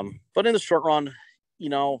 But in the short run,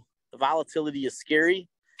 the volatility is scary.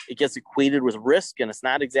 It gets equated with risk, and it's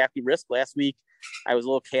not exactly risk. Last week, I was a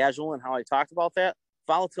little casual in how I talked about that.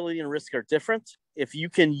 Volatility and risk are different. If you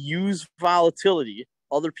can use volatility,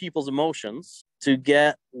 other people's emotions, to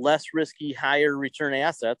get less risky, higher return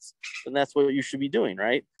assets, then that's what you should be doing,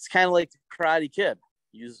 right? It's kind of like the Karate Kid.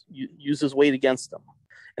 Use his weight against them.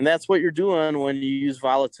 And that's what you're doing when you use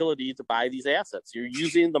volatility to buy these assets. You're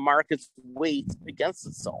using the market's weight against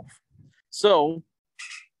itself. So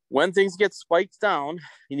when things get spiked down,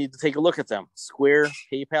 you need to take a look at them. Square,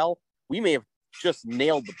 PayPal, we may have just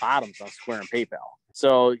nailed the bottoms on Square and PayPal.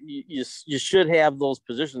 So you should have those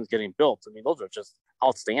positions getting built. I mean, those are just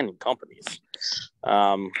outstanding companies.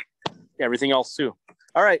 Everything else too.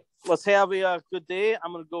 All right, let's have a good day.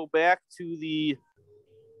 I'm going to go back to the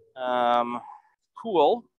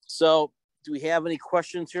pool. So do we have any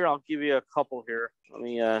questions here? I'll give you a couple here. Let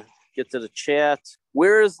me get to the chat.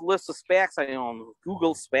 Where is the list of SPACs I own?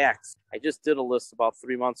 Google SPACs. I just did a list about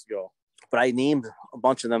 3 months ago, but I named a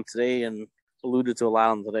bunch of them today and alluded to a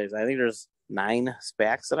lot of them today. I think there's 9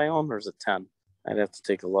 SPACs that I own, or is it 10? I'd have to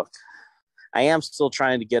take a look. I am still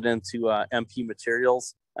trying to get into MP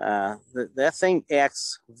Materials. That thing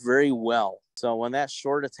acts very well. So when that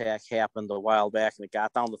short attack happened a while back and it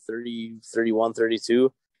got down to 30, 31,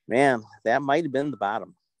 32, man, that might have been the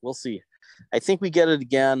bottom. We'll see. I think we get it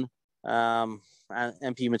again on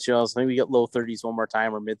MP Materials. Maybe we get low 30s one more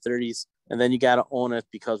time, or mid 30s. And then you got to own it,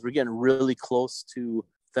 because we're getting really close to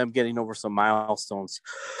them getting over some milestones.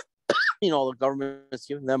 The government is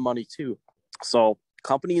giving them money too. So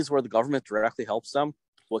companies where the government directly helps them,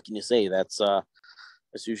 what can you say? That's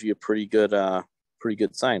usually a pretty good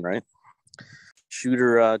sign, right?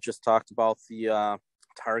 Shooter just talked about the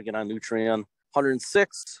target on Nutrien,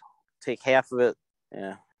 106. Take half of it.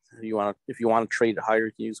 Yeah, if you want to trade it higher,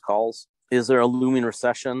 you can use calls. Is there a looming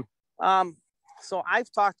recession? So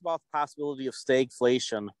I've talked about the possibility of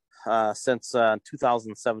stagflation since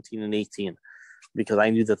 2017 and 18. Because I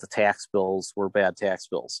knew that the tax bills were bad tax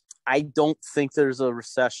bills. I don't think there's a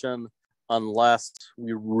recession unless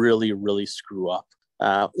we really, really screw up.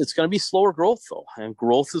 It's going to be slower growth, though. And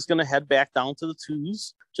growth is going to head back down to the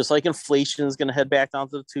 2s, just like inflation is going to head back down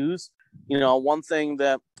to the 2s. One thing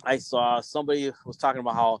that I saw, somebody was talking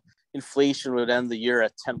about how inflation would end the year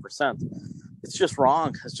at 10%. It's just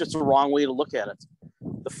wrong. It's just a wrong way to look at it.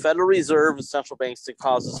 The Federal Reserve and central banks that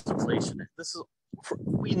causes inflation.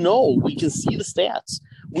 We know, we can see the stats.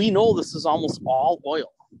 We know this is almost all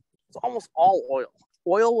oil. It's almost all oil.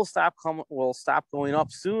 Oil will stop going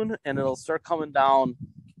up soon, and it'll start coming down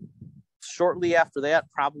shortly after that,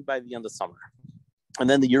 probably by the end of summer. And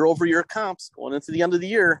then the year-over-year comps going into the end of the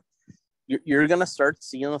year, you're going to start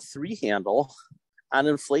seeing a 3 handle on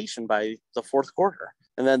inflation by the fourth quarter.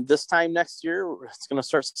 And then this time next year, it's going to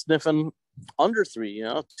start sniffing under 3,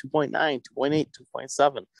 2.9, 2.8,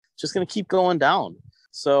 2.7. Just going to keep going down.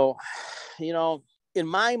 So, in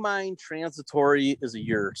my mind, transitory is a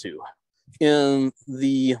year or two. In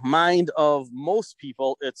the mind of most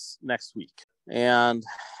people, it's next week. And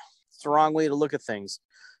it's the wrong way to look at things.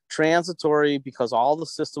 Transitory, because all the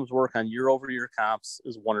systems work on year-over-year comps,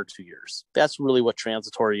 is 1 or 2 years. That's really what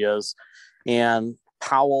transitory is. And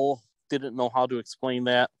Powell didn't know how to explain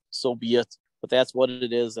that. So be it. But that's what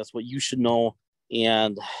it is. That's what you should know.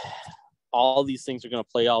 And all these things are going to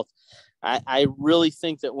play out. I really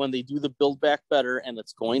think that when they do the Build Back Better, and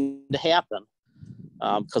it's going to happen,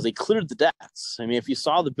 because they cleared the decks. I mean, if you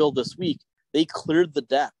saw the bill this week, they cleared the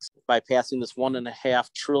decks by passing this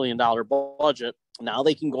 $1.5 trillion budget. Now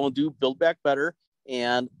they can go and do Build Back Better.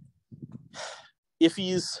 And if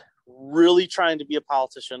he's really trying to be a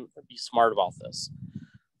politician, be smart about this.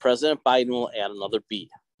 President Biden will add another B.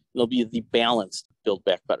 It'll be the balanced Build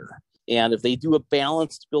Back Better. And if they do a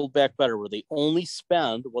balanced Build Back Better, where they only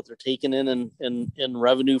spend what they're taking in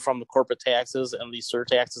revenue from the corporate taxes and the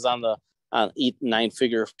surtaxes on 8 and 9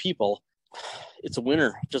 figure of people, it's a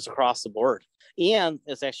winner just across the board. And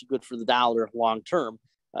it's actually good for the dollar long term.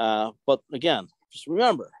 But again, just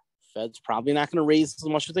remember, Fed's probably not going to raise as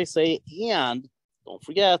much as they say. And don't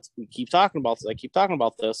forget, we keep talking about this. I keep talking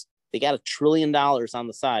about this. They got $1 trillion on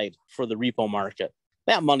the side for the repo market.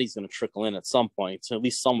 That money's going to trickle in at some point, at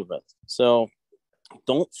least some of it. So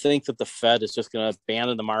don't think that the Fed is just going to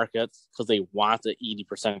abandon the market because they want the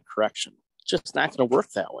 80% correction. It's just not going to work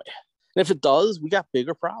that way. And if it does, we got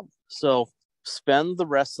bigger problems. So spend the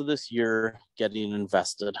rest of this year getting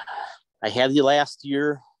invested. I had you last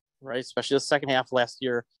year, right? Especially the second half of last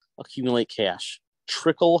year, accumulate cash.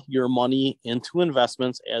 Trickle your money into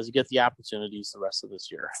investments as you get the opportunities the rest of this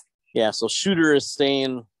year. Yeah, so Shooter is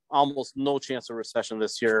saying almost no chance of recession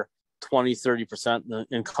this year, 20-30%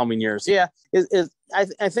 in coming years. Yeah,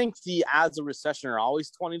 I think the odds of recession are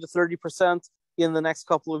always 20 to 30% in the next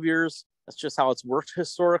couple of years. That's just how it's worked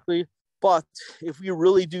historically. But if we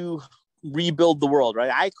really do rebuild the world,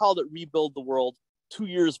 right? I called it rebuild the world 2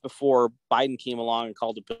 years before Biden came along and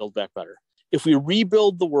called it Build Back Better. If we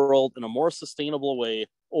rebuild the world in a more sustainable way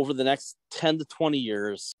over the next 10 to 20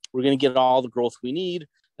 years, we're going to get all the growth we need.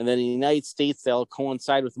 And then in the United States, that'll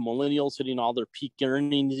coincide with the millennials hitting all their peak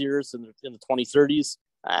earnings years in the 2030s.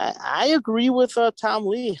 I agree with Tom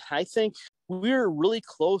Lee. I think we're really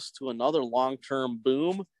close to another long-term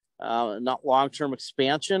boom, not long-term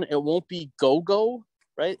expansion. It won't be go-go,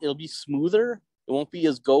 right? It'll be smoother. It won't be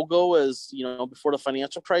as go-go as, before the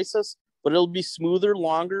financial crisis, but it'll be smoother,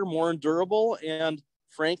 longer, more endurable. And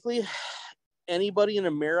frankly, anybody in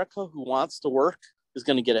America who wants to work is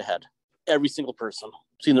going to get ahead. Every single person.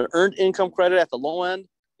 Seen the earned income credit at the low end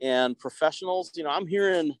and professionals. I'm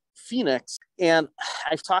here in Phoenix and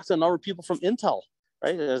I've talked to a number of people from Intel,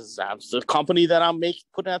 right? That's the company that I'm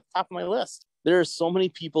putting at the top of my list. There are so many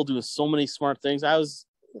people doing so many smart things. I was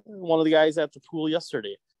one of the guys at the pool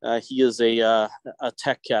yesterday. He is a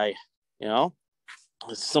tech guy,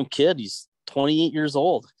 some kid. He's 28 years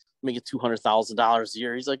old, making $200,000 a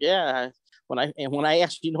year. He's like, yeah. When I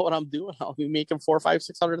actually know what I'm doing, I'll be making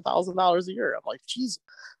 $400,000, $500,000 a year. I'm like, geez,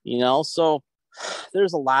 so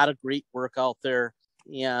there's a lot of great work out there.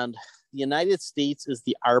 And the United States is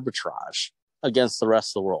the arbitrage against the rest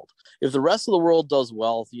of the world. If the rest of the world does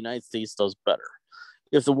well, the United States does better.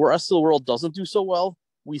 If the rest of the world doesn't do so well,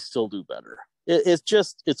 we still do better.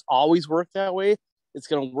 It's always worked that way. It's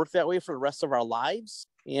going to work that way for the rest of our lives.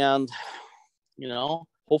 And,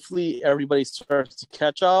 hopefully everybody starts to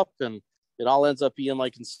catch up and it all ends up being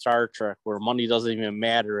like in Star Trek where money doesn't even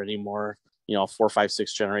matter anymore, 4, 5,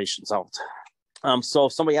 6 generations out. So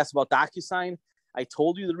if somebody asked about DocuSign, I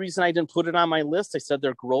told you the reason I didn't put it on my list. I said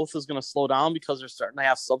their growth is going to slow down because they're starting to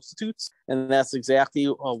have substitutes. And that's exactly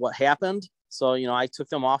what happened. So, I took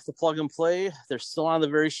them off the plug and play. They're still on the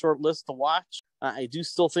very short list to watch. I do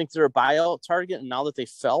still think they're a buyout target. And now that they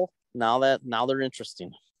fell, now they're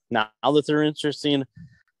interesting. Now that they're interesting,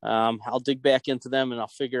 I'll dig back into them and I'll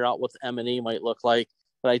figure out what the M&A might look like.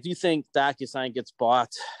 But I do think DocuSign gets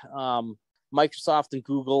bought. Microsoft and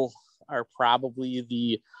Google are probably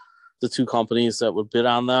the two companies that would bid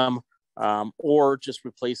on them, or just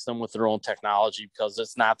replace them with their own technology because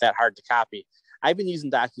it's not that hard to copy. I've been using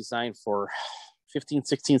DocuSign for 15,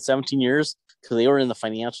 16, 17 years because they were in the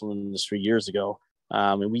financial industry years ago.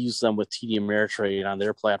 And we use them with TD Ameritrade on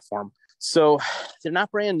their platform. So they're not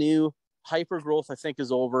brand new. Hyper growth, I think,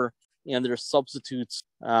 is over, and there's substitutes,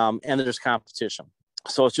 and there's competition.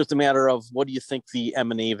 So it's just a matter of what do you think the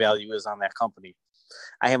M&A value is on that company.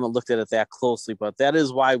 I haven't looked at it that closely, but that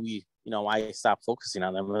is why I stopped focusing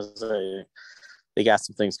on them. They got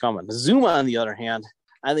some things coming. Zoom, on the other hand,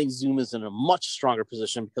 I think Zoom is in a much stronger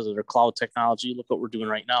position because of their cloud technology. Look what we're doing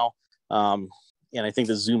right now. And I think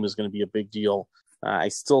the Zoom is going to be a big deal. I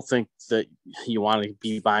still think that you want to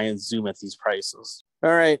be buying Zoom at these prices.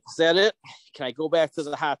 All right, is that it? Can I go back to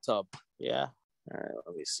the hot tub? Yeah. All right,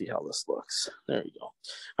 let me see how this looks. There you go.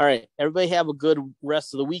 All right, everybody have a good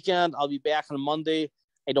rest of the weekend. I'll be back on Monday.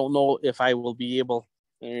 I don't know if I will be able,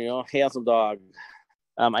 handsome dog.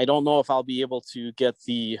 I don't know if I'll be able to get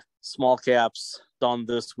the small caps done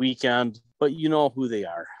this weekend, but you know who they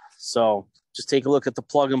are. So just take a look at the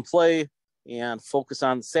plug and play and focus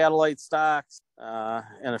on the satellite stocks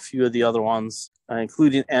and a few of the other ones,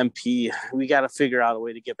 including MP. We got to figure out a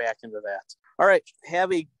way to get back into that. All right.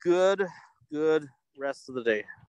 Have a good rest of the day.